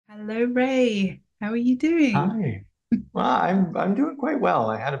Hello, Ray. How are you doing? Hi. Well, I'm doing quite well.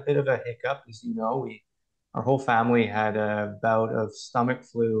 I had a bit of a hiccup, as you know. We Our whole family had a bout of stomach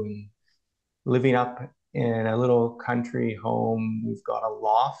flu, and living up in a little country home, we've got a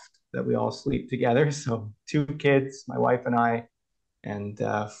loft that we all sleep together. So two kids, my wife and I, and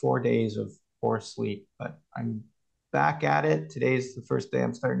 4 days of poor sleep. But I'm back at it. Today's the first day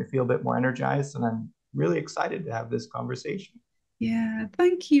I'm starting to feel a bit more energized, and I'm really excited to have this conversation. Yeah,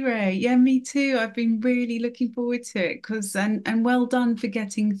 thank you, Ray. Yeah, me too. I've been really looking forward to it because and well done for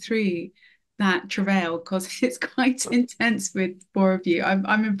getting through that travail because it's quite intense with four of you.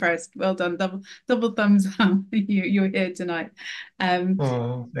 I'm impressed. Well done. Double thumbs up. You're here tonight. Um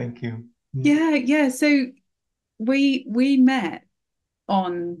Oh, thank you. yeah. So we met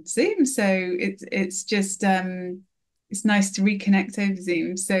on Zoom. So it's just it's nice to reconnect over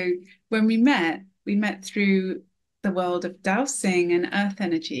Zoom. So when we met through the world of dowsing and earth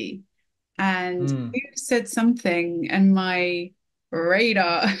energy. And Mm. you said something, and my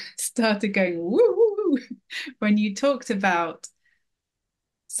radar started going woo woo woo when you talked about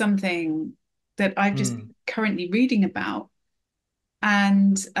something that I've just Mm. currently reading about.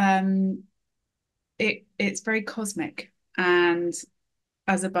 And it's very cosmic and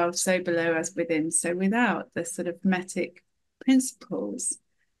as above, so below, as within, so without, the sort of metic principles.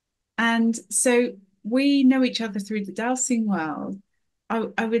 And so we know each other through the dowsing world.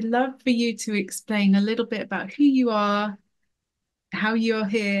 I would love for you to explain a little bit about who you are, how you're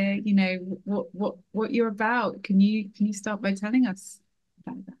here, what you're about. Can you start by telling us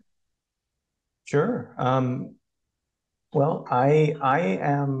about that? Sure. Well, I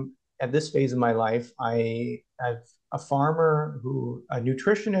am at this phase of my life. I'm a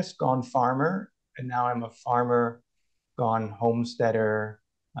nutritionist gone farmer, and now I'm a farmer gone homesteader,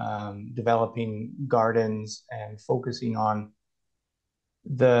 developing gardens and focusing on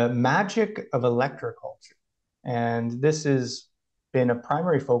the magic of electroculture. And this has been a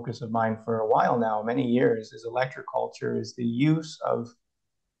primary focus of mine for a while now, many years, is electroculture is the use of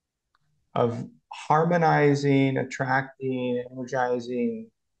harmonizing, attracting, energizing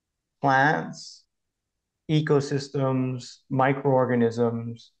plants, ecosystems,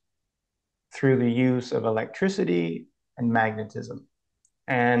 microorganisms through the use of electricity and magnetism.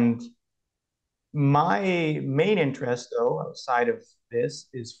 And my main interest, though, outside of this,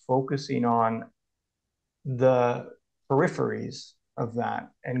 is focusing on the peripheries of that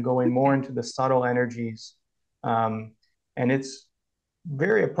and going more Okay. into the subtle energies. Um, and it's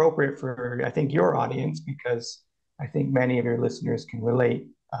very appropriate for, I think, your audience because I think many of your listeners can relate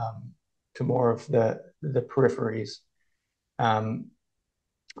to more of the peripheries. Um,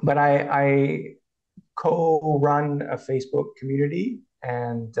 but I co-run a Facebook community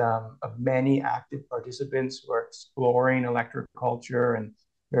and of many active participants who are exploring electroculture and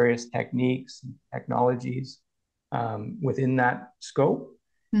various techniques and technologies within that scope.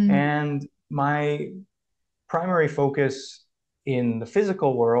 Mm, And my primary focus in the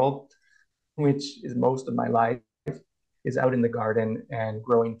physical world, which is most of my life, is out in the garden and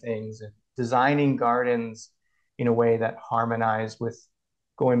growing things and designing gardens in a way that harmonize with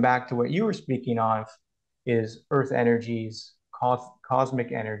going back to what you were speaking of is earth energies,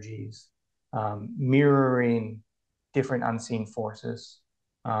 cosmic energies, mirroring different unseen forces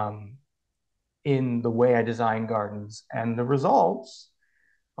in the way I design gardens. And the results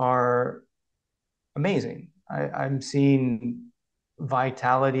are amazing. I'm seeing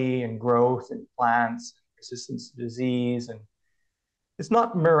vitality and growth in plants, resistance to disease, and it's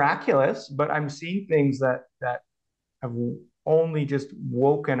not miraculous, but I'm seeing things that have only just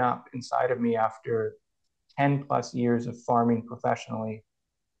woken up inside of me after 10 plus years of farming professionally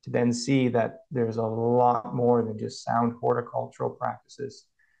to then see that there's a lot more than just sound horticultural practices.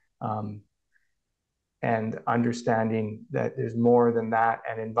 Um, and understanding that there's more than that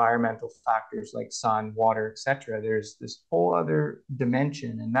and environmental factors like sun, water, etc. There's this whole other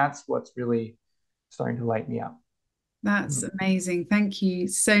dimension, and that's what's really starting to light me up. that's Mm. amazing. Thank you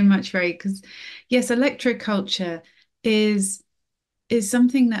so much, Ray. Because yes, electroculture is is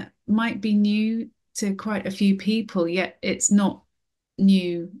something that might be new to quite a few people, yet it's not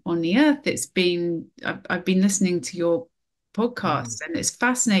new on the earth. I've been listening to your Mm. podcast, and it's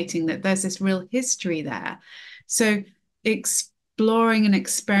fascinating that there's this real history there. So exploring and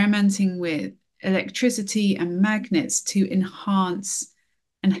experimenting with electricity and magnets to enhance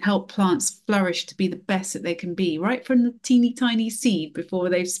and help plants flourish to be the best that they can be, right from the teeny tiny seed before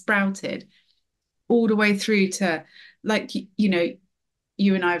they've sprouted, all the way through to, like,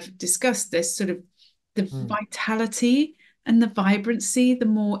 you and I've discussed this sort of the Mm. vitality and the vibrancy, the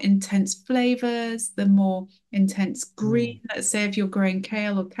more intense flavors, the more intense green, Mm. let's say if you're growing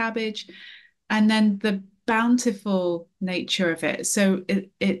kale or cabbage, and then the bountiful nature of it. So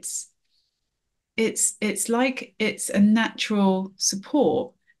it's like it's a natural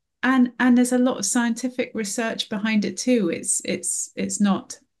support. And there's a lot of scientific research behind it too. It's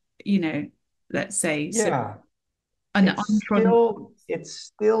not, you know, let's say so Yeah, an untrodden. it's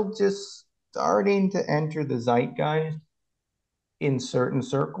still just starting to enter the zeitgeist in certain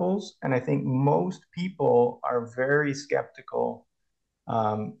circles, and I think most people are very skeptical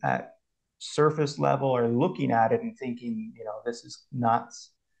at surface level, or looking at it and thinking, you know, this is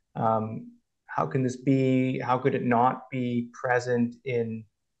nuts. How can this be? How could it not be present in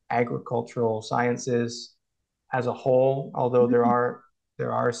agricultural sciences as a whole? Although there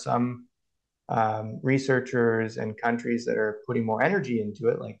are some researchers and countries that are putting more energy into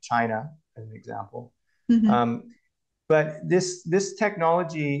it, like China, as an example. Mhm, Um, but this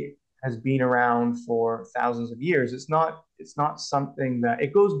technology has been around for thousands of years. It's not something that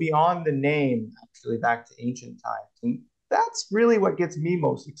it goes beyond the name, actually, back to ancient times, and that's really what gets me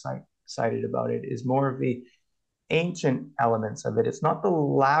most excited about it. Is more of the ancient elements of it. It's not the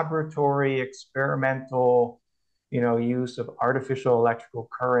laboratory experimental, use of artificial electrical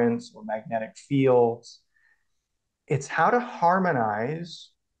currents or magnetic fields. It's how to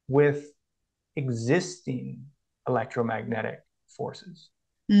harmonize with existing electromagnetic forces,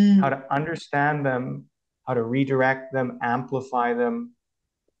 how mm, to understand them, how to redirect them, amplify them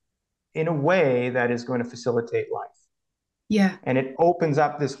in a way that is going to facilitate life. yeah. And it opens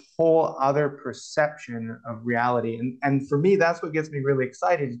up this whole other perception of reality. And for me, that's what gets me really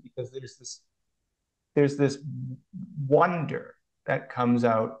excited, because there's this wonder that comes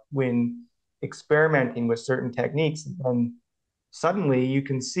out when experimenting with certain techniques. And then suddenly you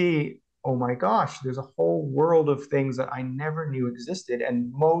can see, oh my gosh, there's a whole world of things that I never knew existed.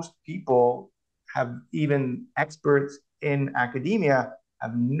 And most people have, even experts in academia,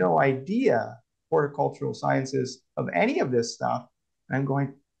 have no idea, horticultural sciences, of any of this stuff. And I'm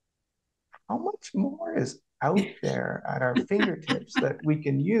going, how much more is out there at our fingertips that we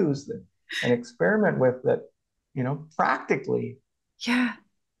can use and experiment with, that, practically, Yeah,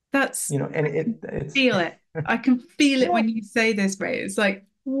 that's and I can it's feel it. I can feel it yeah. when you say this, Ray. It's like,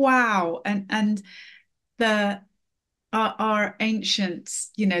 wow. And the our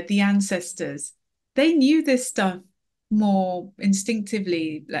ancients, the ancestors, they knew this stuff more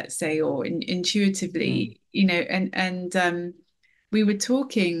instinctively, let's say, or Mm, intuitively, and we were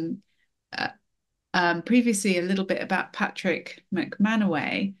talking uh, previously a little bit about Patrick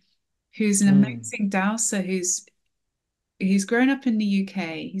McManaway, who's an mm, amazing dowser who's grown up in the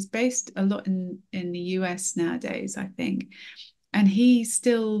UK. He's based a lot in the US nowadays, I think, and he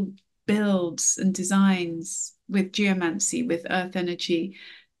still builds and designs with geomancy, with earth energy,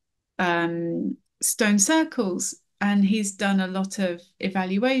 stone circles. And he's done a lot of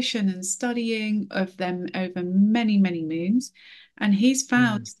evaluation and studying of them over many, many moons. And he's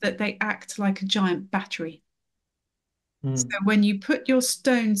found mm, that they act like a giant battery. So mm, when you put your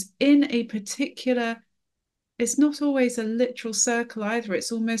stones in a particular, it's not always a literal circle either.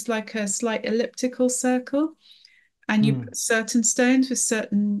 It's almost like a slight elliptical circle. And you mm, put certain stones with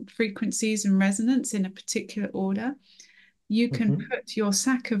certain frequencies and resonance in a particular order. You can mhm. put your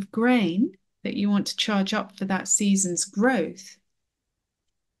sack of grain that you want to charge up for that season's growth.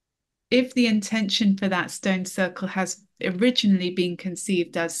 If the intention for that stone circle has originally been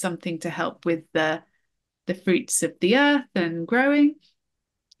conceived as something to help with the fruits of the earth and growing,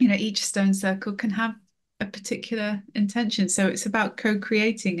 each stone circle can have a particular intention. So it's about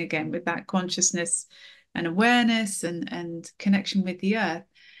co-creating again with that consciousness and awareness and connection with the earth.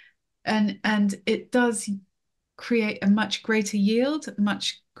 And it does create a much greater yield,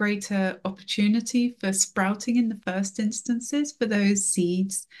 much greater opportunity for sprouting in the first instances for those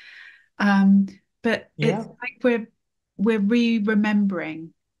seeds. Um, but it's Yeah, like we're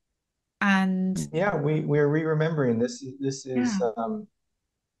re-remembering and yeah. We're re-remembering this. yeah.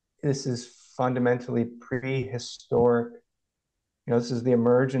 This is fundamentally prehistoric. This is the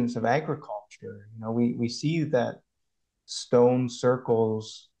emergence of agriculture. We see that stone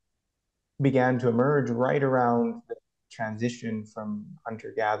circles began to emerge right around the transition from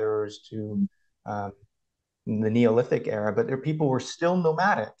hunter-gatherers to um, the Neolithic era, but people were still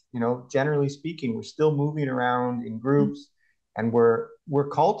nomadic. Generally speaking, we're still moving around in groups, and we're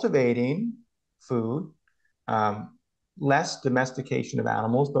cultivating food, um, less domestication of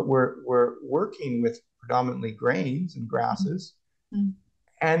animals, but we're working with predominantly grains and grasses, Mm-hmm.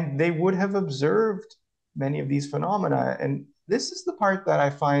 and they would have observed many of these phenomena. And this is the part that I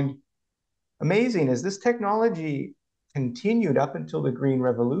find amazing: is this technology continued up until the Green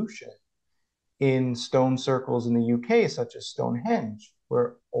Revolution in stone circles in the UK, such as Stonehenge,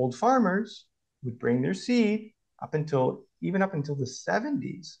 where old farmers would bring their seed even up until the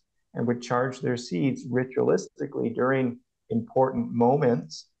 70s and would charge their seeds ritualistically during important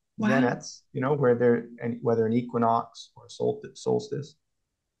moments, Wow. zeniths, whether an equinox or solstice,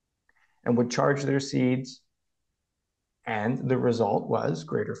 and would charge their seeds, and the result was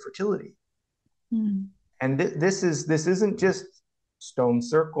greater fertility. Mm. And this isn't just stone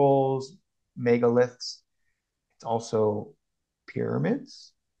circles, megaliths. It's also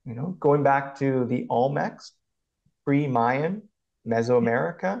pyramids. Going back to the Olmecs, pre-Mayan,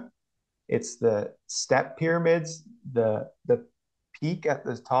 Mesoamerica. It's the step pyramids, the peak at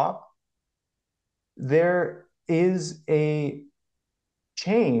the top. There is a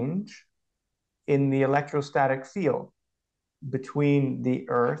change in the electrostatic field between the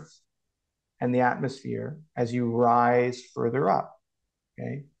Earth and the atmosphere as you rise further up.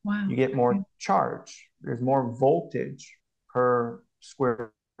 Okay, Wow. you get Okay. more charge. There's more voltage per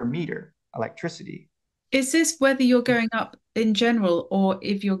square meter, electricity. Is this whether you're going up in general or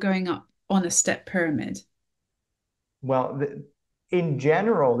if you're going up on a step pyramid? Well, in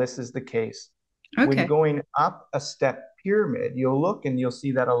general, this is the case. When Okay. going up a step pyramid, you'll look and you'll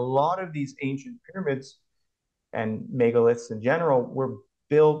see that a lot of these ancient pyramids and megaliths in general were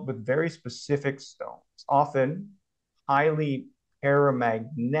built with very specific stones, often highly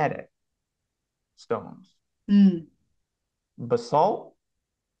paramagnetic stones. Mm. Basalt,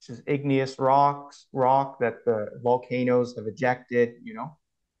 which is igneous rock that the volcanoes have ejected,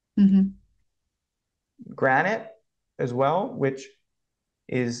 Hmm. granite as well, which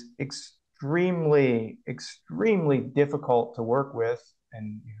is extremely difficult to work with.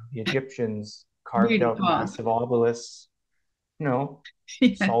 And the Egyptians carved Really out hard. massive obelisks, Yeah.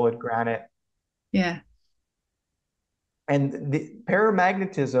 solid granite. Yeah. And the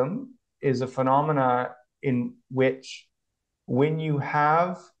paramagnetism is a phenomena in which when you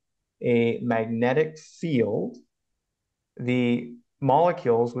have a magnetic field, the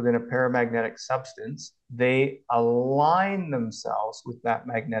molecules within a paramagnetic substance, they align themselves with that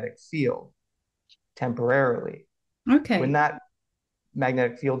magnetic field temporarily. When Okay. that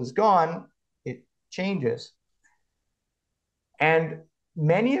magnetic field is gone, it changes. And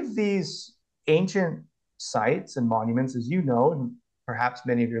many of these ancient sites and monuments, as you know, and perhaps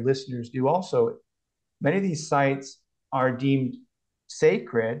many of your listeners do also, many of these sites are deemed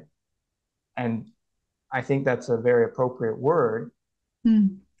sacred. And I think that's a very appropriate word.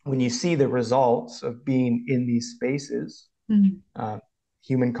 Mm. When you see the results of being in these spaces, Mm. uh,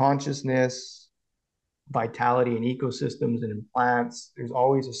 human consciousness, vitality in ecosystems and in plants, there's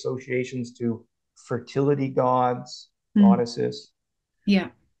always associations to fertility gods, Mm. goddesses, Yeah.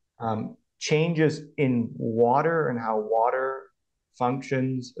 changes in water and how water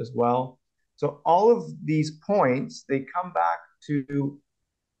functions as well. So all of these points, they come back to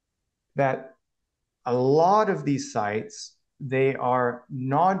that a lot of these sites, they are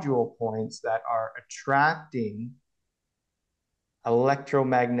nodule points that are attracting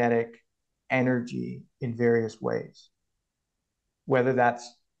electromagnetic energy in various ways, whether that's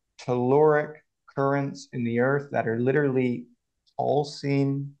telluric currents in the earth that are literally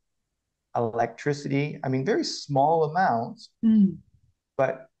pulsing electricity. I mean, very small amounts, Mm.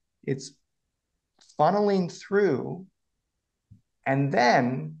 but it's funneling through. And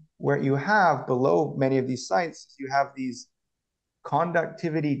then where you have below many of these sites, you have these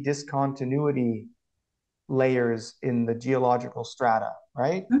conductivity discontinuity layers in the geological strata,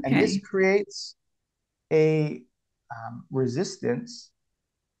 right? And this Okay. creates a resistance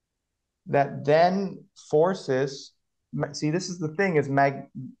that then forces. See, this is the thing: is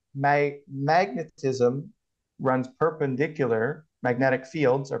magnetism runs perpendicular. Magnetic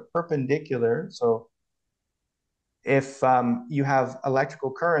fields are perpendicular. So if you have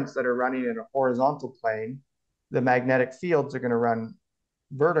electrical currents that are running in a horizontal plane, the magnetic fields are going to run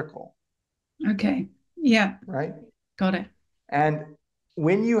vertical, Okay. Yeah. right? Got it. And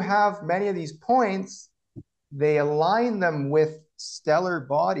when you have many of these points, they align them with stellar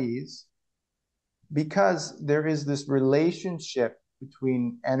bodies because there is this relationship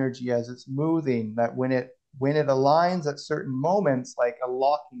between energy as it's moving, that when it aligns at certain moments, like a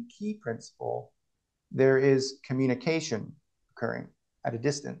lock and key principle, there is communication occurring at a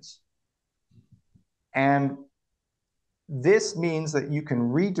distance. And this means that you can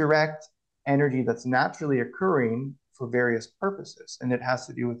redirect energy that's naturally occurring for various purposes. And it has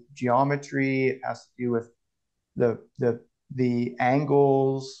to do with geometry, it has to do with the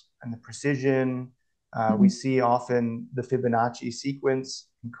angles and the precision. We see often the Fibonacci sequence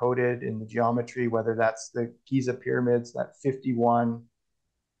encoded in the geometry, whether that's the Giza pyramids, that 51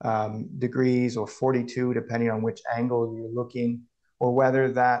 degrees or 42, depending on which angle you're looking, or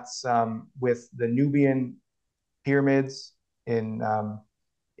whether that's with the Nubian pyramids in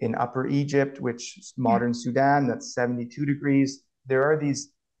Upper Egypt, which is Yeah. modern Sudan, that's 72 degrees. There are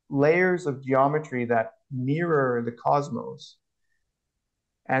these layers of geometry that mirror the cosmos.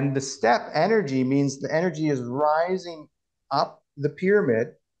 And the step energy means the energy is rising up the pyramid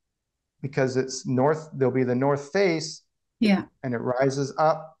because it's north, there'll be the north face, Yeah. and it rises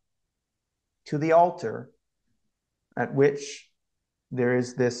up to the altar at which there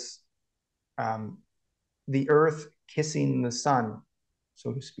is this the earth kissing the sun,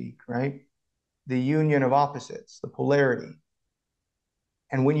 so to speak, right? The union of opposites, the polarity.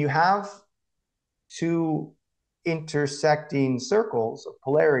 And when you have two intersecting circles of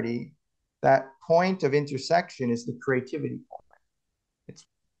polarity, that point of intersection is the creativity point. It's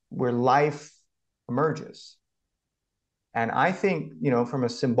where life emerges. And I think, from a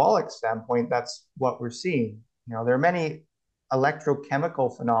symbolic standpoint, that's what we're seeing. There are many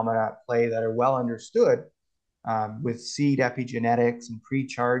electrochemical phenomena at play that are well understood, with seed epigenetics and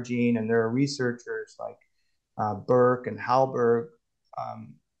pre-charging. And there are researchers like Burke and Halberg,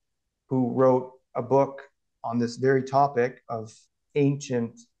 who wrote a book on this very topic of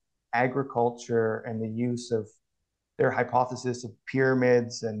ancient agriculture and the use of their hypothesis of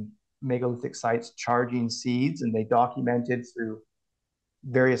pyramids and megalithic sites charging seeds. And they documented through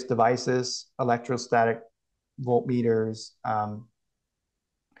various devices, electrostatic voltmeters.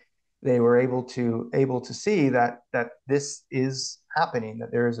 They were able to see that this is happening,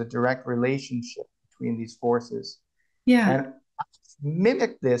 that there is a direct relationship between these forces. Yeah. And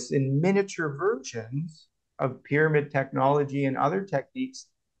mimic this in miniature versions of pyramid technology and other techniques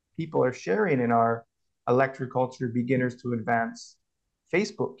people are sharing in our Electroculture Beginners to Advanced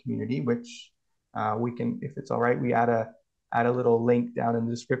Facebook community, which we can, if it's all right, we add a little link down in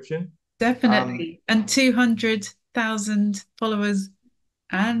the description. Definitely. And 200,000 followers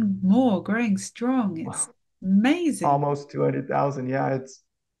and more, growing strong. It's amazing. Almost 200,000. Yeah, it's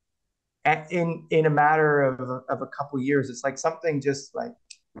in a matter of a couple of years. It's like something just like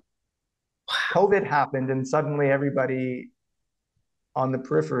COVID happened, and suddenly everybody on the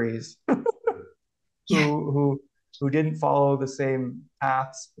peripheries Yeah. who didn't follow the same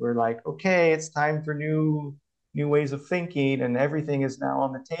paths were like, okay, it's time for new ways of thinking, and everything is now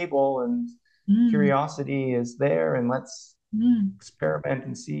on the table, and Mm, curiosity is there, and let's mm. experiment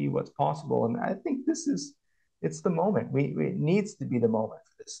and see what's possible. And I think it's the moment. It needs to be the moment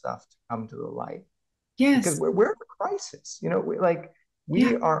for this stuff to come to the light, because Yes. we're in a crisis. Yeah.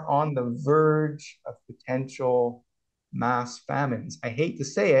 We are on the verge of potential mass famines. I hate to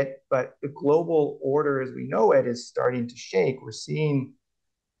say it, but the global order as we know it is starting to shake. We're seeing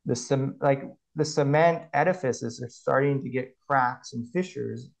the cement edifices are starting to get cracks and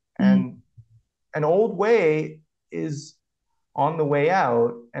fissures, Mm, and an old way is on the way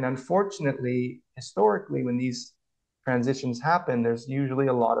out. And unfortunately, historically, when these transitions happen, there's usually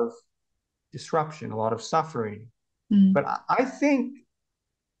a lot of disruption, a lot of suffering. mm, But I think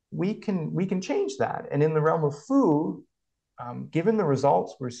we can change that. And in the realm of food, given the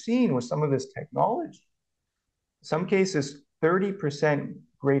results we're seeing with some of this technology, in some cases 30%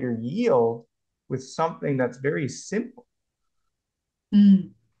 greater yield with something that's very simple,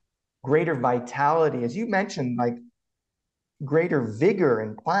 mm, greater vitality, as you mentioned, like greater vigor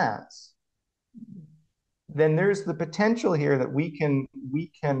in plants, then there's the potential here that we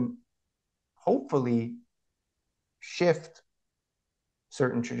can hopefully shift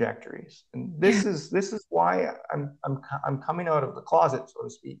certain trajectories. And yeah. this is why I'm coming out of the closet, so to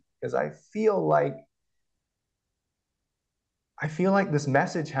speak, because I feel like this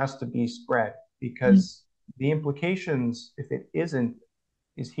message has to be spread, Mm, because the implications, if it isn't,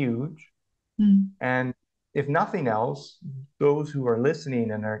 is huge. mm, And if nothing else, those who are listening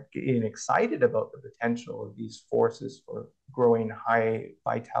and are getting excited about the potential of these forces for growing high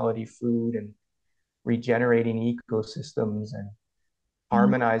vitality food and regenerating ecosystems and mm,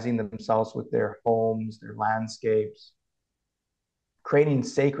 harmonizing themselves with their homes, their landscapes, creating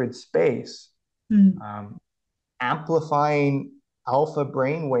sacred space, mm, um, amplifying alpha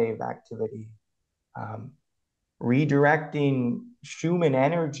brainwave activity, um, redirecting Schumann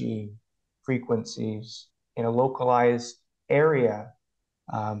energy frequencies in a localized area,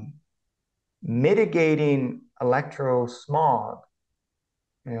 um, mitigating electro smog,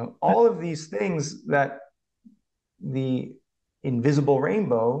 all of these things that the invisible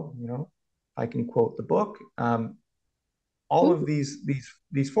rainbow, I can quote the book, all of ooh,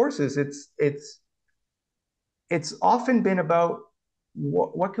 these forces, it's it's often been about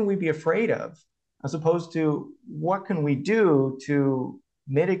what can we be afraid of, as opposed to what can we do to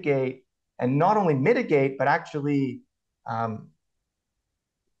mitigate, and not only mitigate, but actually um,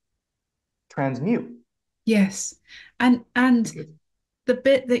 transmute. Yes. And the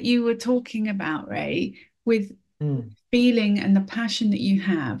bit that you were talking about, Ray, with Mm, feeling and the passion that you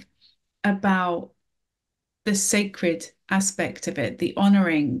have about the sacred aspect of it, the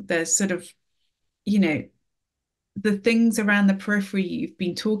honoring, the sort of, you know, the things around the periphery you've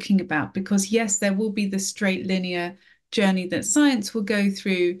been talking about, because yes, there will be the straight linear journey that science will go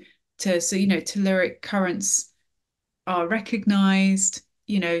through to, so, telluric currents are recognized,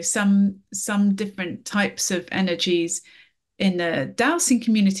 some different types of energies in the dowsing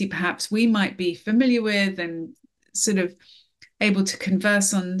community, perhaps we might be familiar with and sort of able to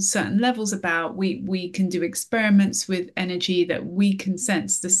converse on certain levels about. We can do experiments with energy that we can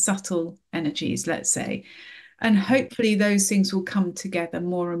sense, the subtle energies, let's say, and hopefully those things will come together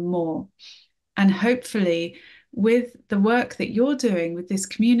more and more. And hopefully with the work that you're doing with this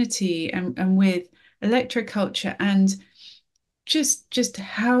community and with electroculture, and just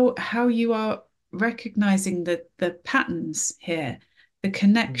how you are recognizing the patterns here, the mm,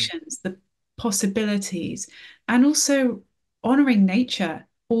 connections, the possibilities, and also honoring nature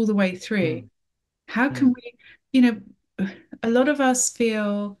all the way through. mm, How can mm, we, a lot of us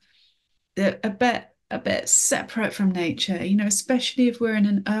feel a bit separate from nature, especially if we're in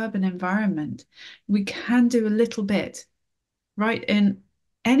an urban environment. We can do a little bit right in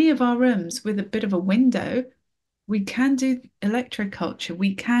any of our rooms with a bit of a window. We can do electroculture.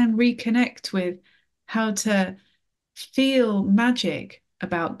 We can reconnect with how to feel magic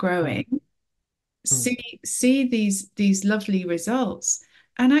about mm, growing, mm. see these lovely results.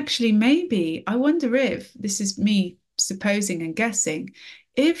 And actually, maybe I wonder if this is me supposing and guessing,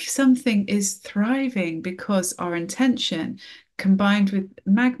 if something is thriving because our intention combined with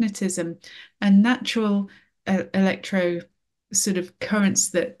magnetism and natural electro sort of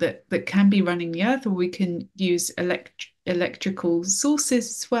currents that can be running the earth, or we can use electrical sources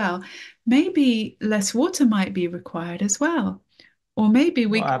as well, maybe less water might be required as well. Or maybe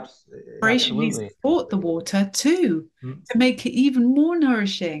we Well, could operationally absolutely. support the water too, Mm. to make it even more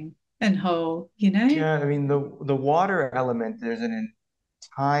nourishing and whole. Yeah, I mean the water element, there's an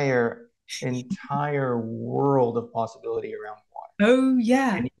entire world of possibility around water. Oh,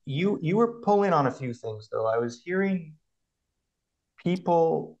 yeah. And you were pulling on a few things though. I was hearing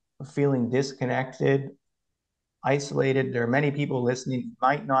people feeling disconnected, isolated. There are many people listening who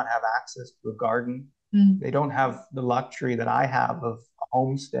might not have access to a garden. Mm, They don't have the luxury that I have of a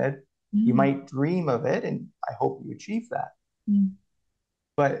homestead. You mm, might dream of it, and I hope you achieve that. mm.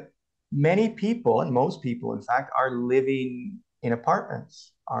 But many people, and most people, in fact, are living in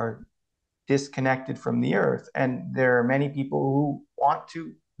apartments, are disconnected from the earth. And there are many people who want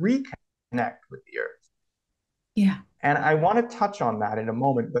to reconnect with the earth. Yeah. And I want to touch on that in a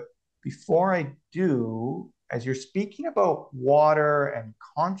moment. But before I do, as you're speaking about water and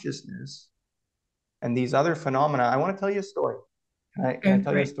consciousness and these other phenomena, I want to tell you a story. Can I Go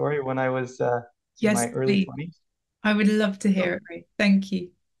tell for you a it. story when I was in Yes, my early please. 20s? I would love to hear So it, Ray. Thank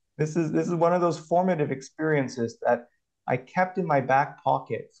you. this is one of those formative experiences that I kept in my back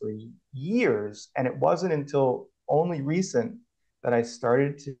pocket for years, and it wasn't until only recent that I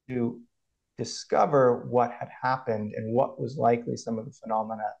started to discover what had happened and what was likely some of the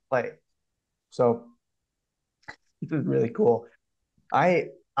phenomena at play. So this is really cool. I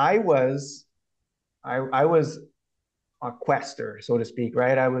I was I was a quester, so to speak,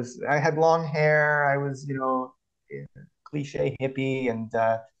 right? I had long hair. I was, cliche hippie, and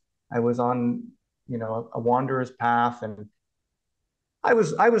I was on, a wanderer's path, and I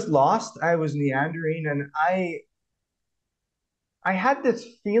was lost. I was meandering, and I had this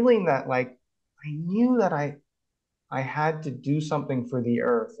feeling that like I knew that I had to do something for the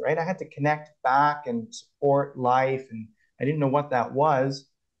earth, right? I had to connect back and support life, and I didn't know what that was.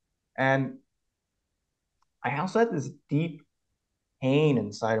 And I also had this deep pain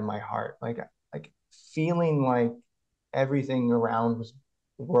inside of my heart, like feeling like everything around was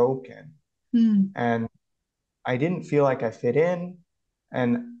broken, Mm, and I didn't feel like I fit in,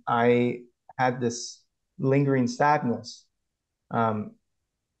 and I had this lingering sadness. Um,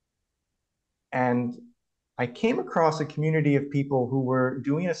 and I came across a community of people who were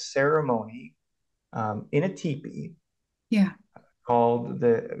doing a ceremony in a teepee yeah.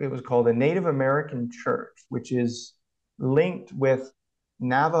 it was called a Native American church, which is linked with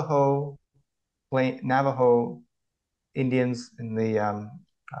Navajo Navajo Indians in the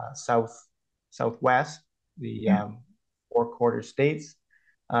southwest, the Yeah. four quarter states.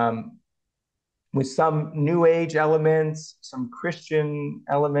 Um, with some New Age elements, some Christian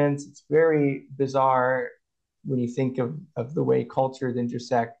elements. It's very bizarre when you think of the way cultures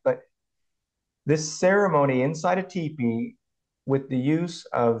intersect. But this ceremony inside a teepee with the use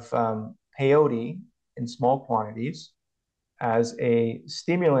of peyote in small quantities as a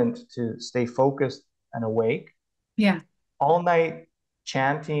stimulant to stay focused and awake, Yeah. all night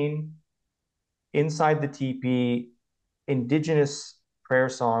chanting inside the teepee, indigenous prayer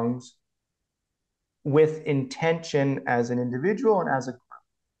songs with intention as an individual and as a group.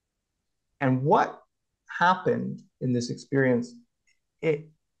 And what happened in this experience, it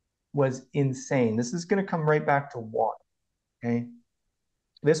was insane. This is going to come right back to water. Okay.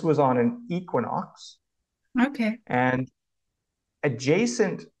 This was on an equinox, Okay. and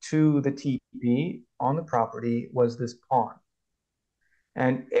adjacent to the teepee on the property was this pond.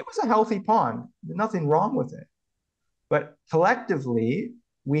 And it was a healthy pond, nothing wrong with it. But collectively,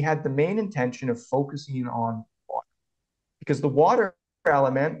 we had the main intention of focusing on water because the water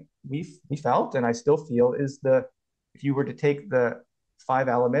element we felt, and I still feel, is the, if you were to take the five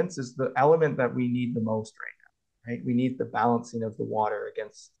elements, is the element that we need the most right now, right? We need the balancing of the water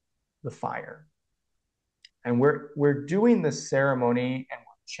against the fire. And we're doing this ceremony and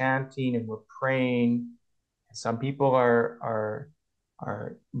we're chanting and we're praying. Some people are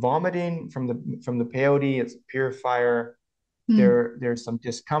vomiting from the peyote. It's a purifier. Mm. There's some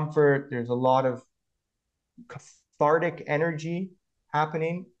discomfort. There's a lot of cathartic energy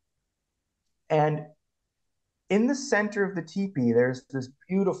happening. And in the center of the teepee, there's this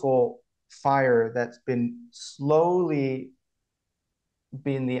beautiful fire that's been slowly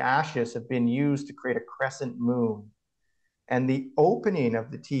been the ashes have been used to create a crescent moon. And the opening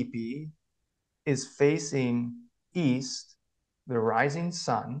of the teepee is facing east, the rising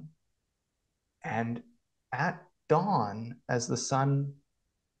sun. And at dawn, as the sun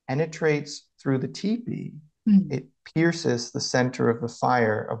penetrates through the teepee, it pierces the center of the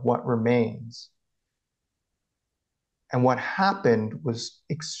fire of what remains. And what happened was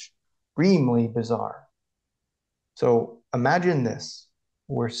extremely bizarre. So imagine this.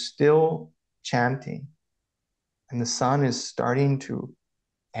 We're still chanting, and the sun is starting to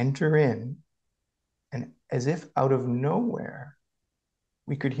enter in. And as if out of nowhere,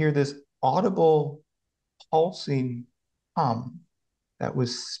 we could hear this audible pulsing hum that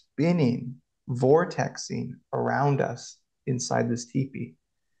was spinning, vortexing around us inside this teepee,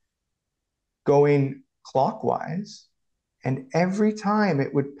 going clockwise. And every time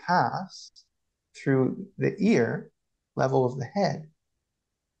it would pass through the ear level of the head,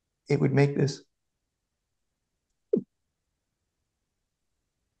 it would make this.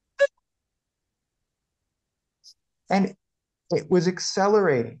 And it was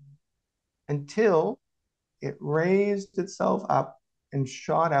accelerating until it raised itself up and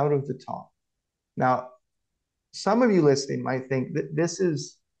shot out of the top. Now, some of you listening might think that this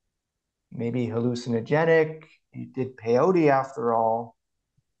is maybe hallucinogenic. You did peyote after all.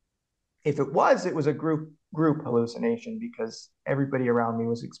 If it was a group hallucination because everybody around me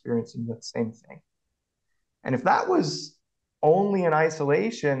was experiencing the same thing. And if that was only in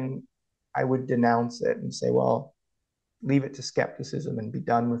isolation, I would denounce it and say, well, leave it to skepticism and be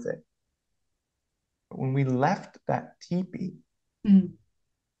done with it. But when we left that teepee,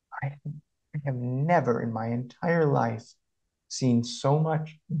 I have never in my entire life seen so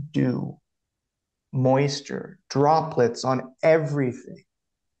much dew, moisture, droplets on everything.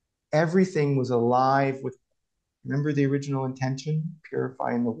 Everything was alive with, remember the original intention?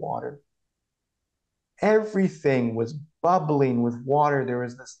 Purifying the water. Everything was bubbling with water. There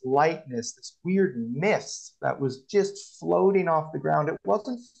was this lightness, this weird mist that was just floating off the ground. It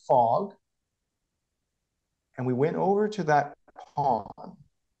wasn't fog. And we went over to that pond,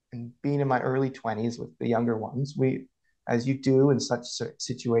 and being in my early 20s with the younger ones, we, as you do in such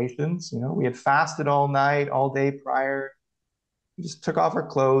situations, we had fasted all night, all day prior. We just took off our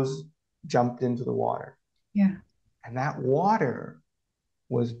clothes, jumped into the water. Yeah. And that water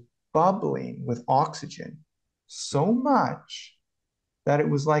was bubbling with oxygen so much that it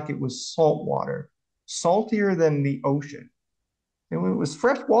was like it was salt water, saltier than the ocean. It was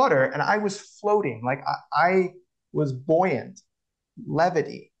fresh water, and I was floating, like I was buoyant,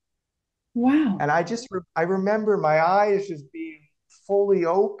 levity. Wow. And I remember my eyes just being fully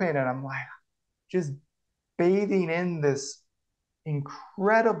open, and I'm like just bathing in this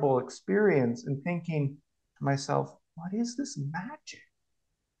incredible experience and thinking to myself, what is this magic?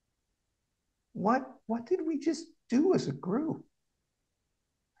 What did we just do as a group?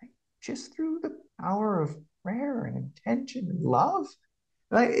 Like, just through the power of prayer and intention and love.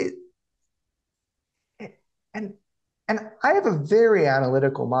 Like and and I have a very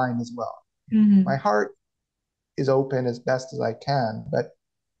analytical mind as well. My heart is open as best as I can, but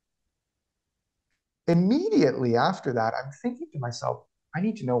immediately after that, I'm thinking to myself, I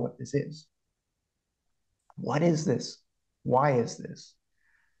need to know what this is. What is this? Why is this?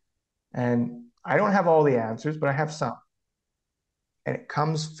 And I don't have all the answers, but I have some. And it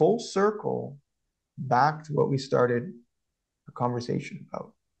comes full circle back to what we started a conversation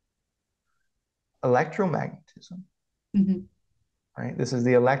about. Electromagnetism, right? This is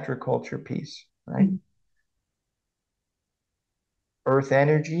the electroculture piece, right? Earth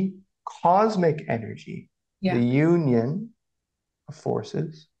energy, cosmic energy, the union of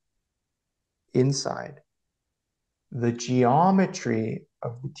forces inside the geometry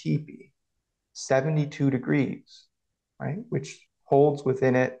of the teepee, 72 degrees, right? Which holds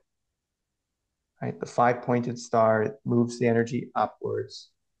within it, right? The five-pointed star, it moves the energy upwards.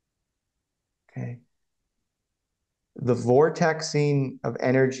 Okay. The vortexing of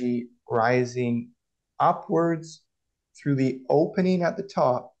energy rising upwards through the opening at the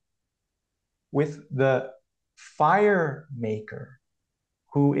top with the fire maker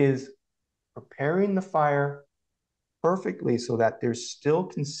who is preparing the fire perfectly so that there's still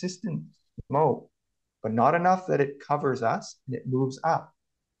consistent smoke, but not enough that it covers us and it moves up,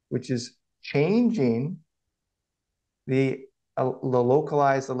 which is changing the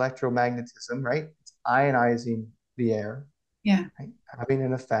localized electromagnetism, right? It's ionizing the air, right? Having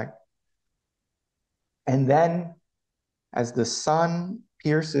an effect. And then as the sun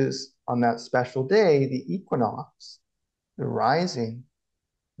pierces on that special day, the equinox, the rising,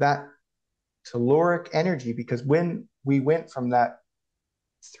 that telluric energy, because when we went from that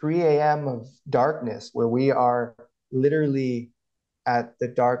 3 a.m. of darkness where we are literally at the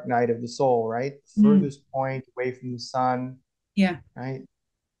dark night of the soul, right? The furthest point away from the sun, right?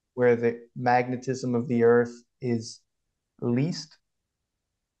 Where the magnetism of the earth is least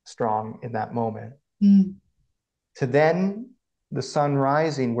strong in that moment. To then the sun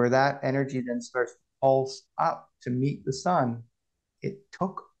rising, where that energy then starts to pulse up to meet the sun. It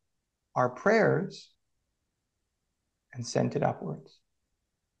took our prayers and sent it upwards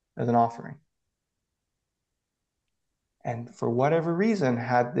as an offering. And for whatever reason,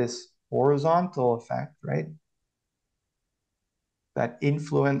 had this horizontal effect, right? That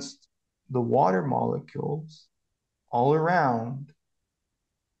influenced the water molecules all around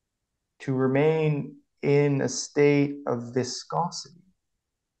to remain in a state of viscosity.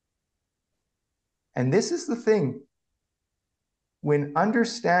 And this is the thing. When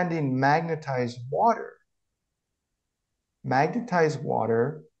understanding magnetized water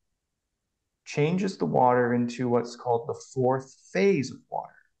changes the water into what's called the fourth phase of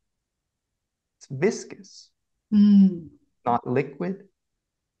water. It's viscous, not liquid,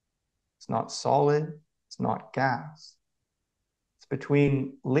 it's not solid, it's not gas. It's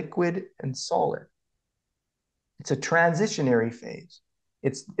between liquid and solid. It's a transitionary phase.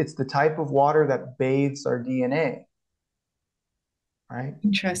 It's the type of water that bathes our DNA, right?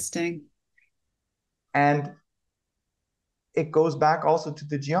 Interesting. And it goes back also to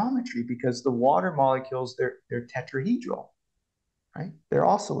the geometry because the water molecules, they're tetrahedral, right? They're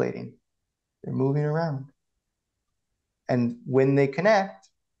oscillating, they're moving around. And when they connect,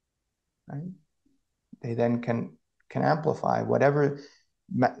 right, they then can amplify whatever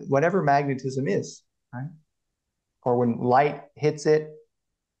magnetism is, right? Or when light hits it,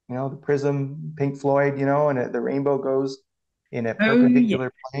 you know, the prism, Pink Floyd, you know, and the rainbow goes in a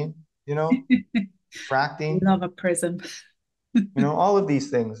perpendicular plane, you know, fracting. Love a prism. You know, all of these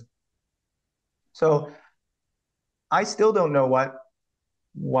things. So I still don't know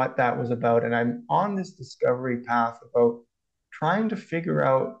what that was about. And I'm on this discovery path about trying to figure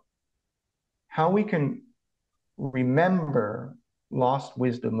out how we can remember lost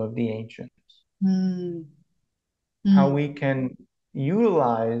wisdom of the ancients, how we can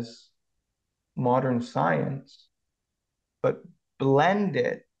utilize modern science, but blend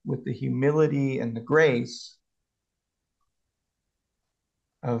it with the humility and the grace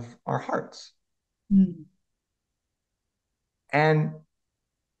of our hearts. And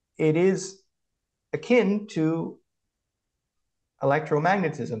it is akin to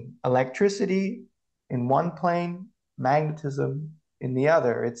electromagnetism, electricity in one plane, magnetism in the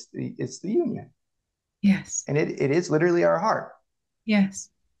other. It's the union. Yes. And it is literally our heart. Yes.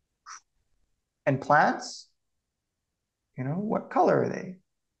 And plants, you know, what color are they?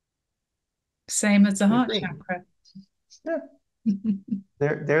 Same as the They're heart green. chakra. Yeah.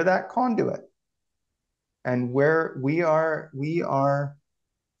 They're that conduit. And where we are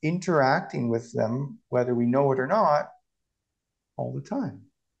interacting with them, whether we know it or not, all the time.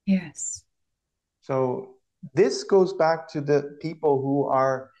 Yes. So this goes back to the people who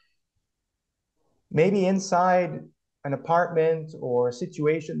are maybe inside an apartment or a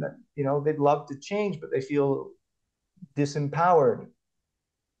situation that, you know, they'd love to change, but they feel disempowered.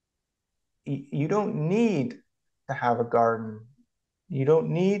 You don't need to have a garden. You don't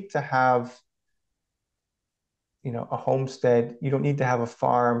need to have, you know, a homestead. You don't need to have a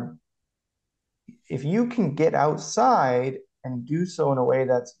farm. If you can get outside and do so in a way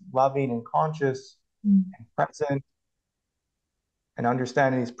that's loving and conscious Mm. and present and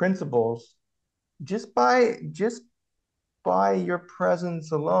understanding these principles, just by your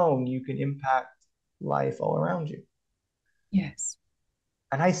presence alone, you can impact life all around you. Yes.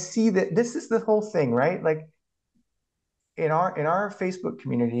 And I see that this is the whole thing, right? Like in our Facebook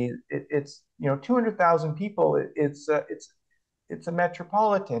community, it's, you know, 200,000 people. It's a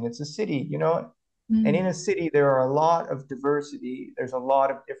metropolitan. It's a city, you know. And in Mm. a city, there are a lot of diversity. There's a lot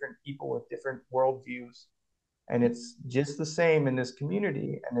of different people with different worldviews. And it's just the same in this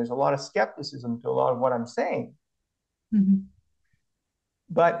community. And there's a lot of skepticism to a lot of what I'm saying. Mhm.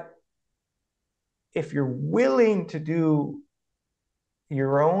 But if you're willing to do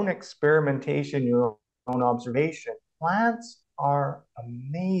your own experimentation, your own observation, plants are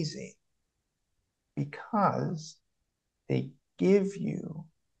amazing because they give you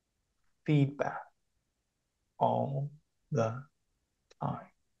feedback all the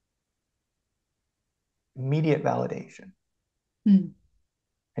time, immediate validation. Mm.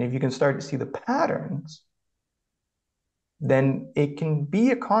 And if you can start to see the patterns, then it can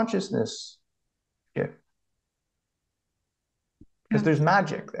be a consciousness shift because Yeah, there's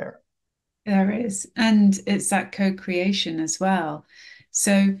magic there. there is. And it's that co-creation as well.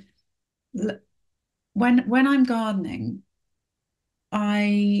 So when I'm gardening,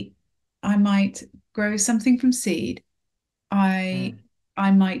 I I might grow something from seed. I Mm,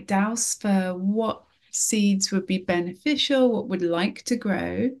 I might douse for what seeds would be beneficial, what would like to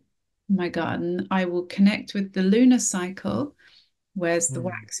grow in my garden. I will connect with the lunar cycle. Where's the mm,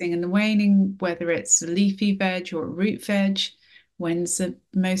 waxing and the waning, whether it's a leafy veg or a root veg, when's the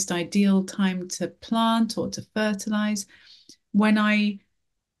most ideal time to plant or to fertilize. When are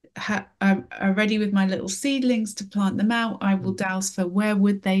ready with my little seedlings to plant them out, I will mm. douse for where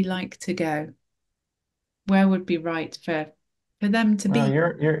would they like to go, where would be right for them to Well, be.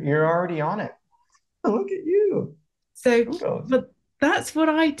 you're already on it. Look at you. So, Kudos. but that's what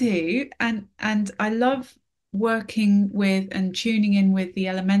I do, and I love working with and tuning in with the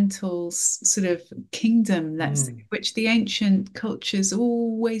elementals sort of kingdom, let's say, Mm. which the ancient cultures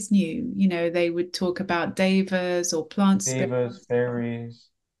always knew. You know, they would talk about devas or plant Devas, spirits. fairies.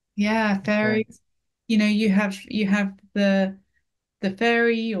 Yeah, That's right. fairies. You know, you have the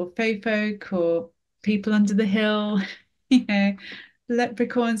fairy or fae folk or people under the hill, you know,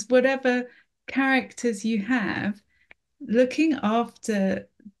 leprechauns, whatever characters you have looking after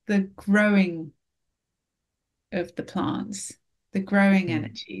the growing of the plants, the growing Mm,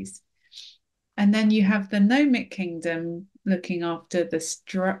 energies. And then you have the gnomic kingdom looking after the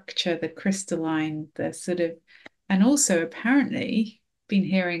structure, the crystalline, the sort of, and also apparently been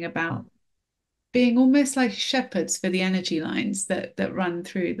hearing mm, about being almost like shepherds for the energy lines that run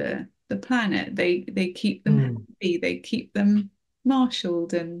through the planet. They keep them mm. happy, they keep them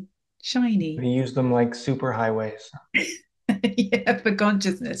marshaled and They shiny. use them like super highways. Yeah, for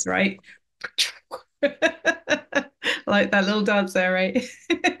consciousness, right? Like that little dance there, right?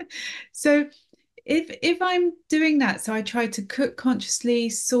 So if I'm doing that, so I try to cook consciously,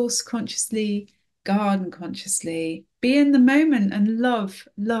 source consciously, garden consciously, be in the moment and love,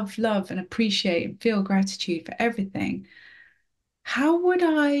 love, love, and appreciate and feel gratitude for everything. How would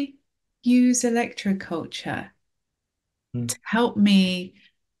I use electroculture Mm, to help me,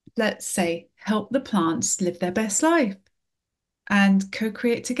 let's say, help the plants live their best life? And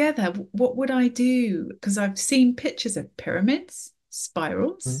co-create together. What would I do? Because I've seen pictures of pyramids, mm,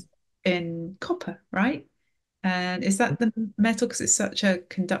 spirals in copper, right? And is mm. that the metal because it's such a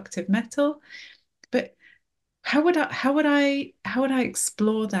conductive metal? But how would I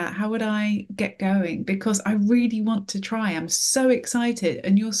explore that? How would I get going? Because I really want to try. I'm so excited,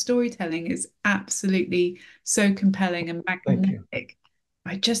 and your storytelling is absolutely so compelling and Thank you. magnetic.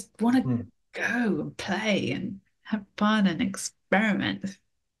 I just want to Mm. go and play and have fun and experiment.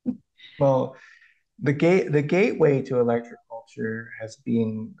 Well, the gateway to electroculture has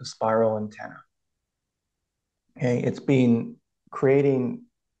been the spiral antenna. Okay, it's been creating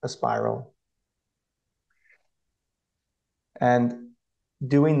a spiral and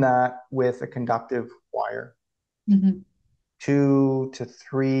doing that with a conductive wire, Mhm. 2 to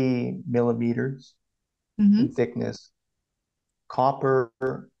 3 millimeters in Mhm. thickness,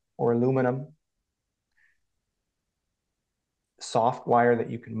 copper or aluminum, soft wire that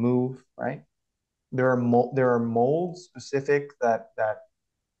you can move, right? there are molds specific that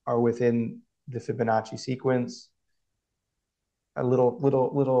are within the Fibonacci sequence. A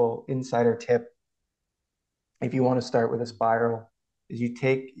little insider tip: if you want to start with a spiral, is you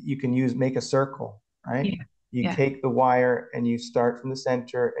can make a circle, right? Yeah. You Yeah. take the wire and you start from the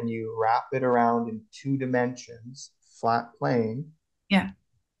center and you wrap it around in 2 dimensions, flat plane, Yeah.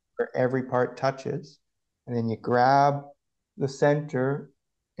 where every part touches, and then you grab the center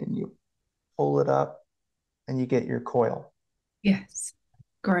and you pull it up and you get your coil. Yes.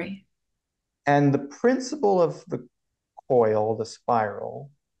 Great. And the principle of the coil, the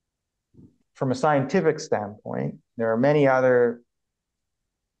spiral, from a scientific standpoint, there are many other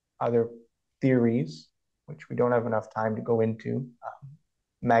theories, which we don't have enough time to go into,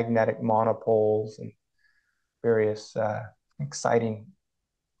 magnetic monopoles and various exciting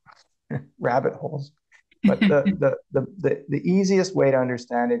rabbit holes. But the easiest way to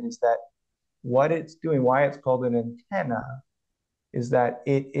understand it is that what it's doing, why it's called an antenna, is that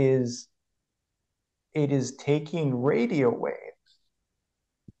it is taking radio waves,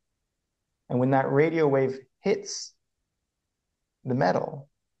 and when that radio wave hits the metal,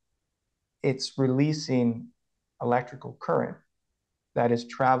 it's releasing electrical current that is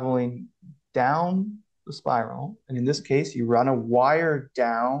traveling down the spiral. And in this case, you run a wire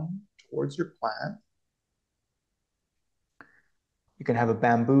down towards your plant. You can have a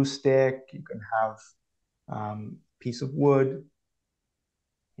bamboo stick, you can have a piece of wood.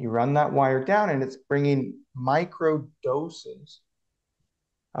 You run that wire down, and it's bringing micro doses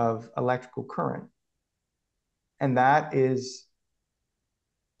of electrical current. And that is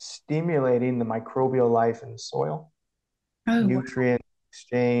stimulating the microbial life in the soil, Oh, wow. nutrient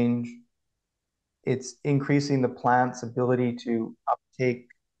exchange. It's increasing the plant's ability to uptake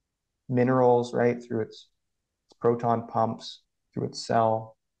minerals, right, through its proton pumps, through its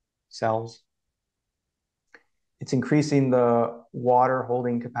cells. It's increasing the water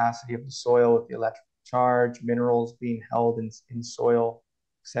holding capacity of the soil with the electrical charge, minerals being held in soil,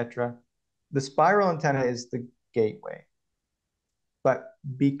 etc. The spiral antenna is the gateway. But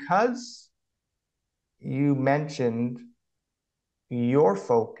because you mentioned your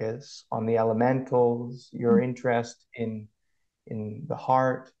focus on the elementals, your interest in the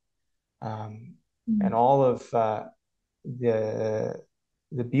heart, and all of the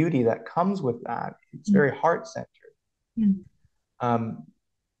beauty that comes with that, it's very heart centered.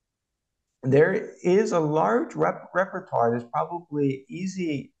 There is a large repertoire. There's probably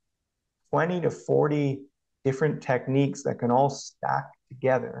easy 20 to 40 different techniques that can all stack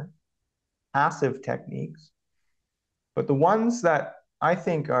together, passive techniques. But the ones that I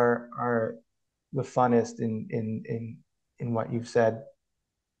think are the funnest in what you've said,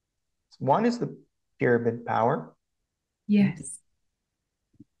 one is the pyramid power. Yes.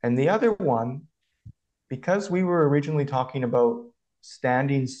 And the other one, because we were originally talking about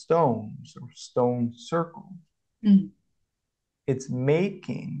standing stones or stone circles, it's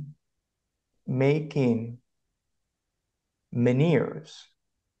making menhirs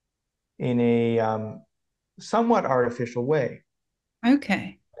in a somewhat artificial way.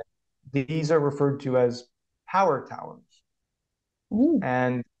 Okay. These are referred to as power towers. Ooh.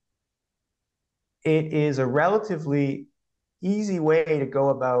 And it is a relatively easy way to go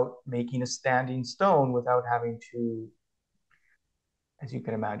about making a standing stone without having to, as you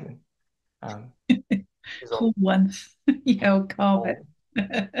can imagine, Pull one. Yeah, or carve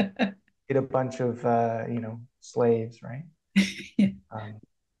get a bunch of slaves, right? Yeah.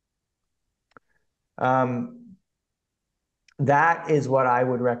 That is what I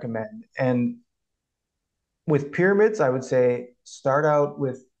would recommend. And with pyramids, I would say start out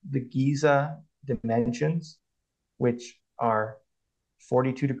with the Giza dimensions, which are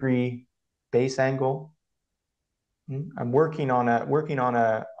 42-degree base angle. I'm working on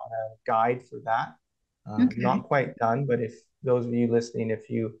a guide for that. Okay. Not quite done, but if those of you listening, if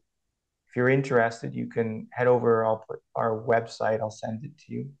you're interested, you can head over. I'll put our website. I'll send it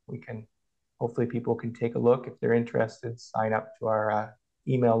to you. Hopefully people can take a look. If they're interested, sign up to our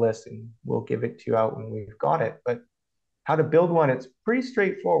email list, and we'll give it to you out when we've got it. But how to build one, it's pretty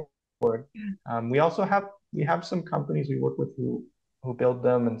straightforward. We have some companies we work with who build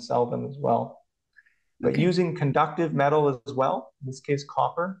them and sell them as well. But Okay. using conductive metal as well, in this case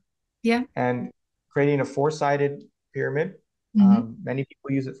copper, Yeah. and creating a four-sided pyramid. Many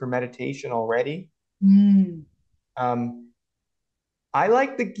people use it for meditation already. I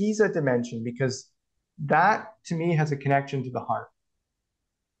like the Giza dimension because that, to me, has a connection to the heart.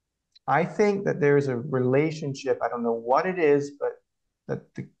 I think that there's a relationship, I don't know what it is, but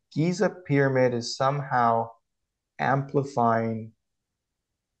that the Giza pyramid is somehow amplifying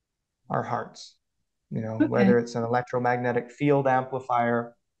our hearts. Okay. whether it's an electromagnetic field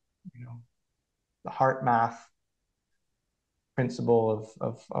amplifier, you know, the heart math principle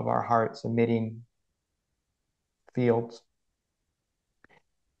of our hearts emitting fields.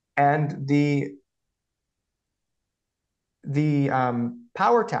 And the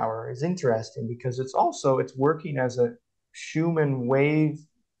power tower is interesting because it's working as a Schumann wave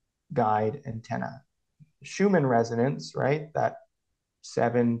guide antenna. Schumann resonance, right? That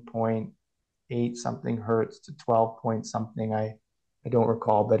 7.8 something hertz to 12 point something. I don't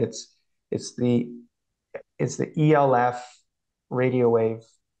recall, but it's the ELF radio wave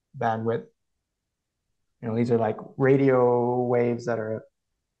bandwidth. These are like radio waves that are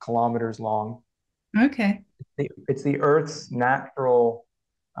kilometers long. Okay. It's the Earth's natural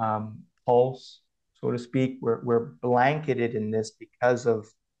pulse, so to speak. We're blanketed in this because of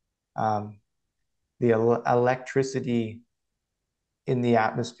um, the electricity in the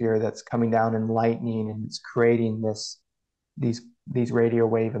atmosphere that's coming down and lightning, and it's creating these radio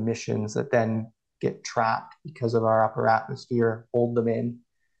wave emissions that then get trapped because of our upper atmosphere, hold them in.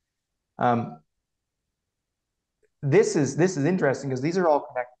 Um, this is interesting because these are all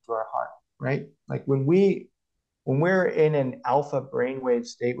connected to our heart, right? Like when we're in an alpha brainwave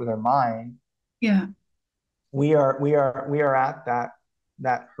state with our mind, Yeah. we are at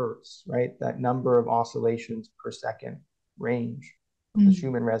that hertz, right? That number of oscillations per second range of the Mm.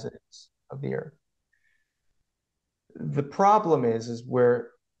 Schumann resonance of the Earth. The problem is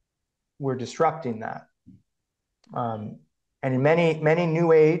we're disrupting that, and in many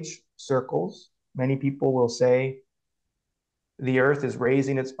New Age circles, many people will say the Earth is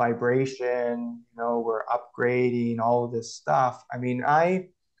raising its vibration. We're upgrading all of this stuff. I mean, I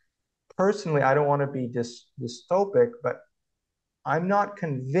personally, I don't want to be dystopic, but I'm not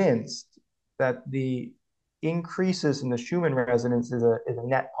convinced that the increases in the Schumann resonance is a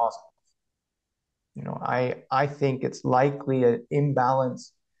net positive. I think it's likely an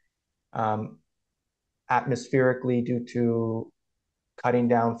imbalance um, atmospherically due to cutting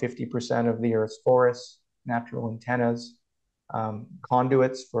down 50% of the Earth's forests, natural antennas,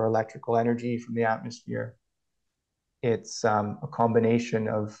 conduits for electrical energy from the atmosphere. It's a combination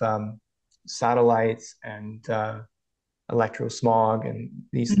of satellites and electrosmog and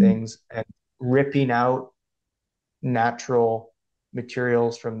these Mm. things, and ripping out natural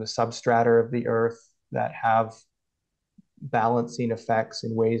materials from the substrata of the Earth that have balancing effects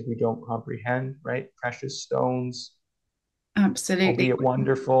in ways we don't comprehend, right? Precious stones, Absolutely. albeit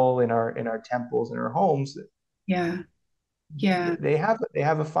wonderful in our temples and our homes, Yeah. Yeah. they have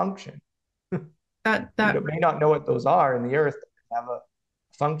a function. That We that may not know what those are in the Earth, but they have a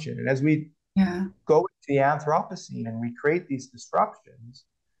function. And as we yeah. go into the Anthropocene and we create these disruptions,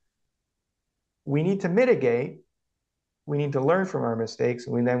 we need to mitigate, we need to learn from our mistakes,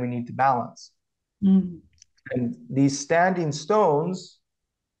 and then we need to balance. Mm. And these standing stones,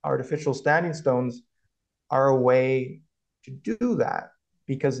 artificial standing stones, are a way to do that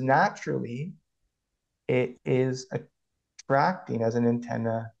because naturally it is attracting as an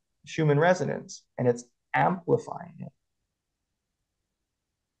antenna Schumann resonance, and it's amplifying it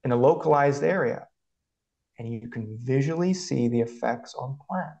in a localized area. And you can visually see the effects on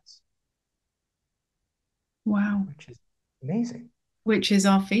plants, Wow. which is amazing. Which is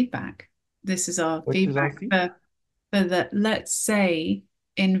our feedback. This is our Which is our feedback feedback. for the, let's say,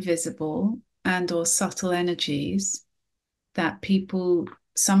 invisible and or subtle energies that people,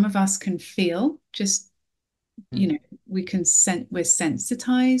 some of us can feel, just, Mm. we can we're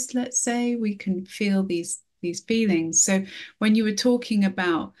sensitized, let's say, we can feel these feelings. So when you were talking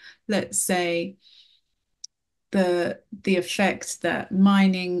about, let's say, the effect that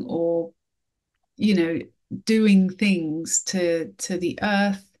mining or, doing things to the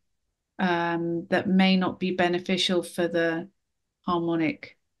earth that may not be beneficial for the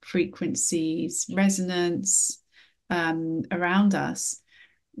harmonic frequencies, resonance around us.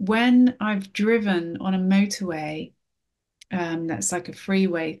 When I've driven on a motorway, that's like a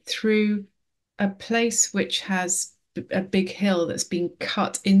freeway, through a place which has a big hill that's been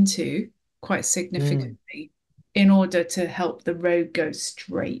cut into quite Mm. significantly in order to help the road go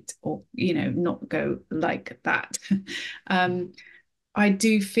straight or, not go like that. um, I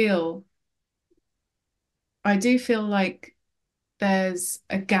do feel I do feel like there's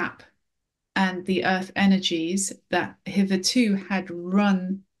a gap, and the earth energies that hitherto had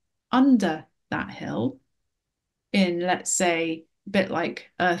run under that hill in, let's say, a bit like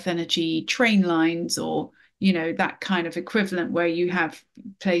earth energy train lines, or, that kind of equivalent where you have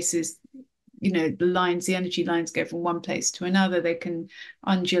places, the energy lines go from one place to another. They can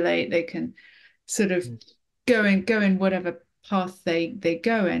undulate, they can sort of Mm. go in whatever path they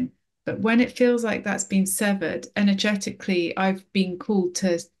go in. But when it feels like that's been severed, energetically, I've been called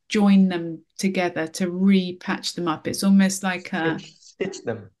to join them together to repatch them up. It's almost like a Stitch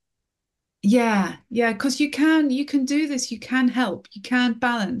them. yeah, yeah, because you can do this, you can help, you can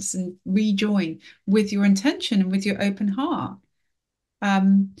balance and rejoin with your intention and with your open heart.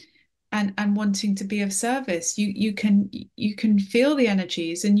 Um, and wanting to be of service. You can feel the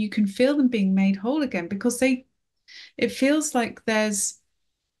energies and you can feel them being made whole again because it feels like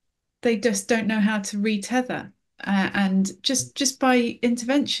they just don't know how to retether. And just by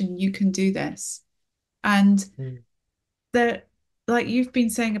intervention, you can do this. And Mm. the like you've been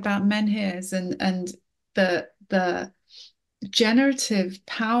saying about menhirs and the generative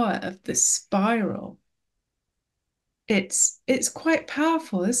power of the spiral, it's quite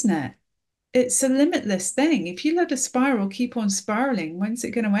powerful, isn't it? It's a limitless thing. If you let a spiral keep on spiraling, when's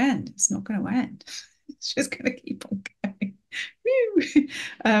it going to end? It's not going to end. It's just going to keep on going.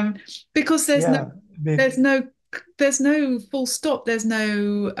 um, because Yeah, there's no there's no full stop. There's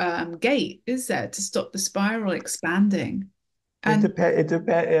no gate, is there, to stop the spiral expanding? it And depends. It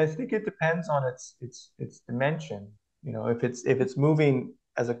depend. I think it depends on its dimension. You know, if it's moving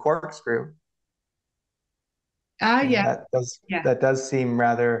as a corkscrew, you know, yeah, yeah. that does seem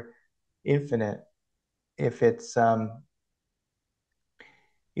rather infinite. If it's you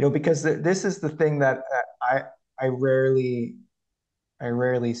know, because this is the thing that I rarely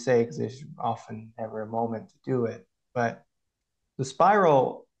say because there's often never a moment to do it. But the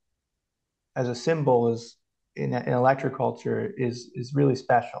spiral as a symbol is in electroculture is really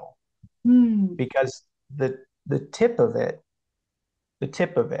special Hmm. because the tip of it, the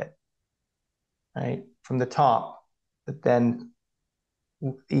tip of it, right, from the top, but then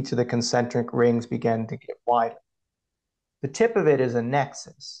each of the concentric rings begin to get wider. The tip of it is a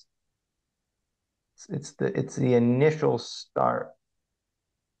nexus. It's the initial start.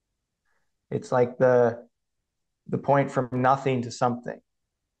 It's like the point from nothing to something.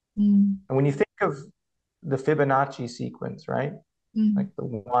 Hmm. And when you think of the Fibonacci sequence, right? Hmm. Like the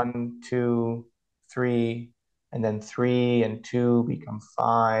 1, 2, 3, and then 3 and 2 become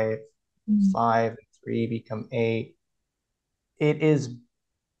 5, Hmm. 5 and 3 become 8. It is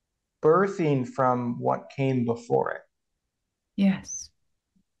birthing from what came before it. Yes.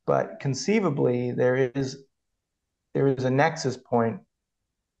 But conceivably, there is a nexus point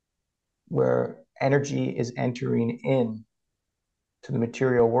where energy is entering in to the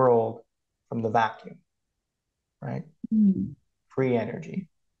material world from the vacuum, right? Hmm. Free energy,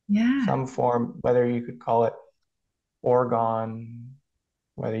 Yeah. some form, whether you could call it orgon,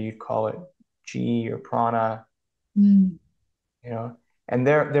 whether you'd call it chi or prana, Hmm. you know. And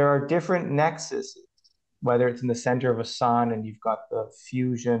there are different nexuses, whether it's in the center of a sun and you've got the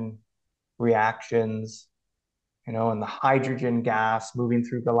fusion reactions, you know, and the hydrogen gas moving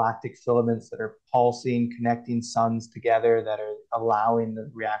through galactic filaments that are pulsing, connecting suns together that are allowing the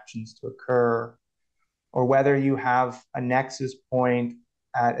reactions to occur, or whether you have a nexus point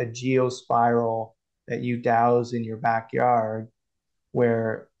at a geospiral that you douse in your backyard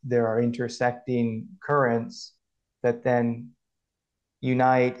where there are intersecting currents that then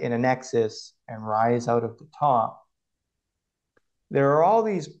unite in a nexus and rise out of the top. There are all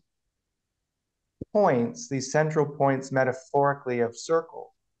these points, these central points metaphorically of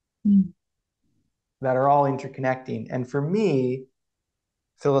circles Hmm. that are all interconnecting. And for me,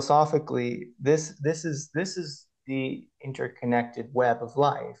 philosophically, this is the interconnected web of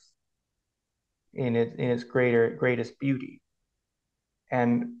life in its greatest beauty.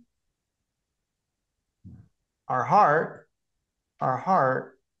 And our heart, our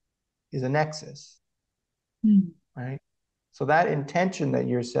heart is a nexus, Hmm. right? So that intention that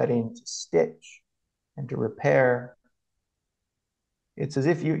you're setting to stitch and to repair, it's as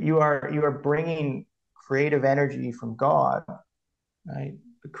if you are bringing creative energy from God, right?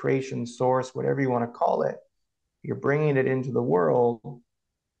 The creation source, whatever you want to call it. You're bringing it into the world.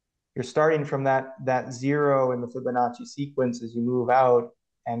 You're starting from that zero in the Fibonacci sequence as you move out,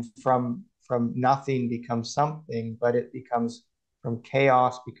 and from nothing becomes something, but it becomes from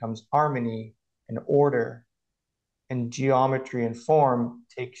chaos becomes harmony and order, and geometry and form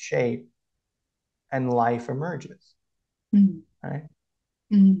take shape, and life emerges, Hmm. right?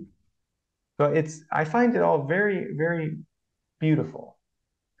 Hmm. So I find it all very, very beautiful.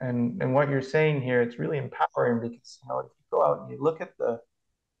 And what you're saying here, it's really empowering because, you know, if you go out and you look at the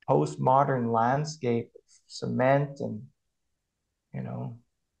postmodern landscape of cement and, you know,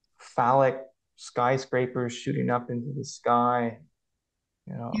 phallic skyscrapers shooting up into the sky,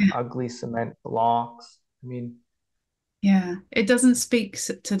 you know, Yeah. ugly cement blocks. I mean, Yeah. It doesn't speak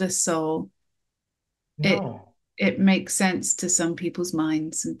to the soul. It no. it makes sense to some people's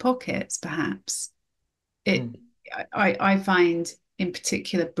minds and pockets, perhaps. It, Mm, I find in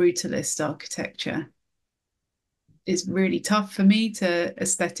particular brutalist architecture is really tough for me to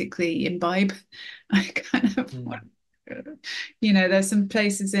aesthetically imbibe. I kind of want, mm, there's some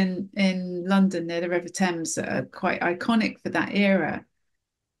places in London near the River Thames that are quite iconic for that era,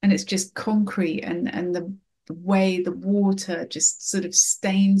 and it's just concrete and the way the water just sort of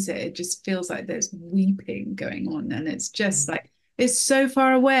stains it. It just feels like there's weeping going on, and it's just mm, like it's so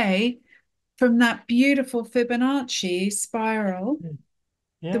far away from that beautiful Fibonacci spiral, mm.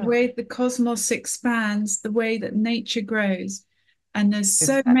 the Yeah. way the cosmos expands, the way that nature grows. And there's It's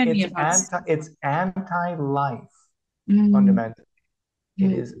so many it's of us. anti-life Mm, fundamentally.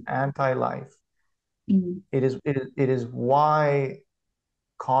 It mm, is anti-life. mm. It is why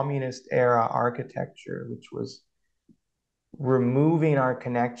communist era architecture, which was removing our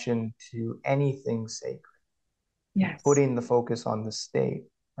connection to anything sacred and Yes. putting the focus on the state,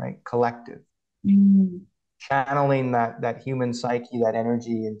 right? Collective, Mm, channeling that human psyche, that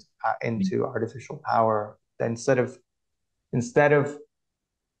energy into artificial power. Instead of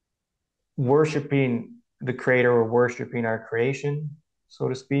worshiping the creator or worshiping our creation, so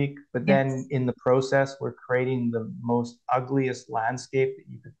to speak. But then yes. in the process, we're creating the most ugliest landscape that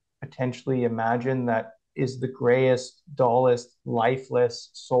you could potentially imagine, that is the grayest, dullest, lifeless,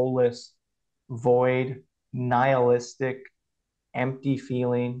 soulless, void, nihilistic, empty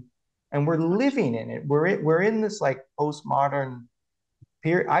feeling. And we're living in it. We're in this like postmodern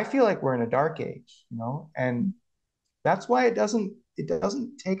period. I feel like we're in a dark age, and that's why it doesn't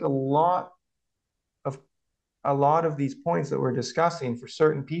take of a lot of these points that we're discussing for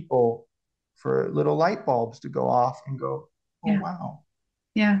certain people for little light bulbs to go off and go, oh Yeah. wow,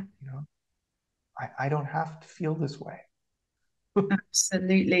 Yeah. you know, I don't have to feel this way.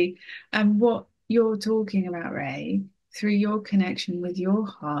 Absolutely. And what you're talking about, Ray, through your connection with your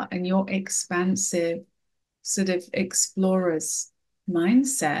heart and your expansive sort of explorer's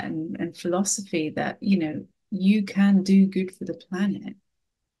mindset and philosophy that, you can do good for the planet.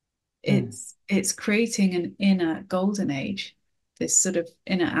 Mm, It's creating an inner golden age, this sort of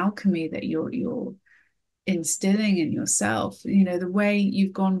inner alchemy that you're instilling in yourself. The way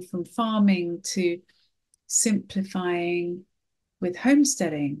you've gone from farming to simplifying with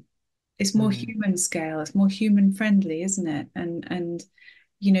homesteading. It's more mm, human scale, it's more human friendly, isn't it? And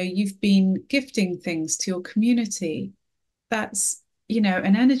you've been gifting things to your community. That's an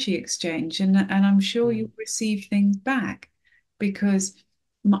energy exchange, and I'm sure you'll mm, receive things back because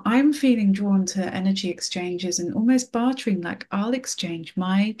I'm feeling drawn to energy exchanges and almost bartering, like I'll exchange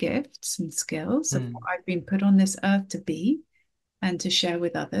my gifts and skills of what mm, I've been put on this earth to be and to share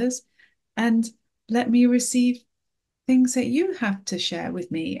with others, and let me receive things that you have to share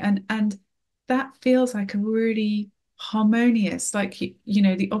with me, and that feels like a really harmonious, like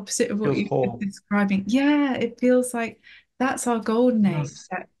the opposite of what feels you've been whole. describing. Yeah, it feels like that's our golden No, age.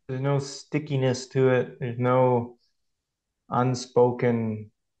 That there's no stickiness to it. There's no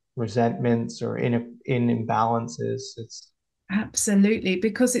unspoken resentments or in imbalances. It's absolutely,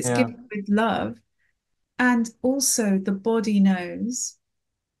 because it's yeah. given with love, and also the body knows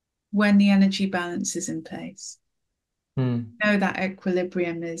when the energy balance is in place. Mm, Know that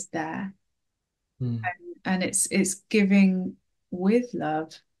equilibrium is there, mm, and it's giving with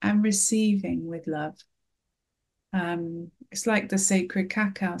love and receiving with love. It's like the sacred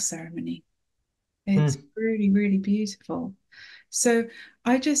cacao ceremony. It's mm, really, really beautiful. So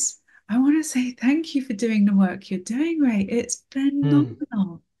I just I want to say thank you for doing the work you're doing, Ray. It's mm.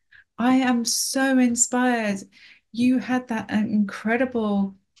 phenomenal. I am so inspired. You had that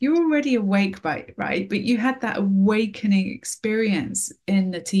incredible, you were already awake by it, right? But you had that awakening experience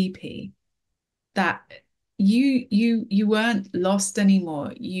in the teepee that you weren't lost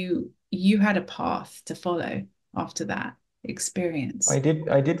anymore. You had a path to follow after that I experience. did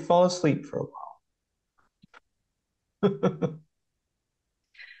I did fall asleep for a while.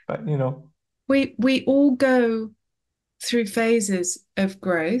 But We all go through phases of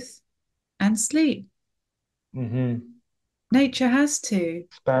growth and sleep. hmm Nature has to.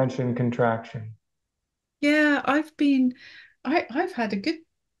 expansion, contraction. Yeah, I've had a good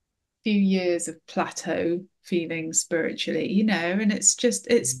few years of plateau feeling spiritually, and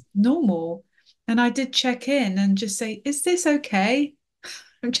it's normal. And I did check in and just say, is this okay?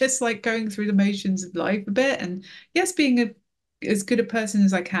 I'm just like going through the motions of life a bit. And yes, being as good a person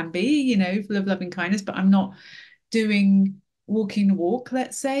as I can be, full of loving kindness, but I'm not doing walking the walk,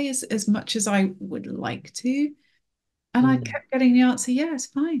 let's say, as much as I would like to. And I Mm. kept getting the answer, yeah, it's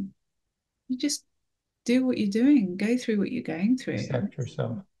fine. You just do what you're doing, go through what you're going through. Accept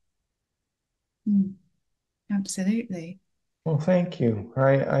yourself. Mm. Absolutely. Well, thank you.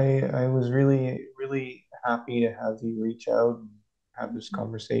 I was really, really happy to have you reach out and have this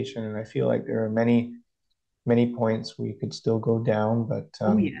conversation. And I feel like there are many, many points we could still go down, but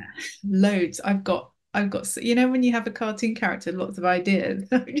Oh yeah, loads. You know, when you have a cartoon character, lots of ideas.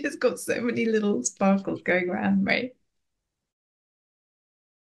 I've just got so many little sparkles going around, right?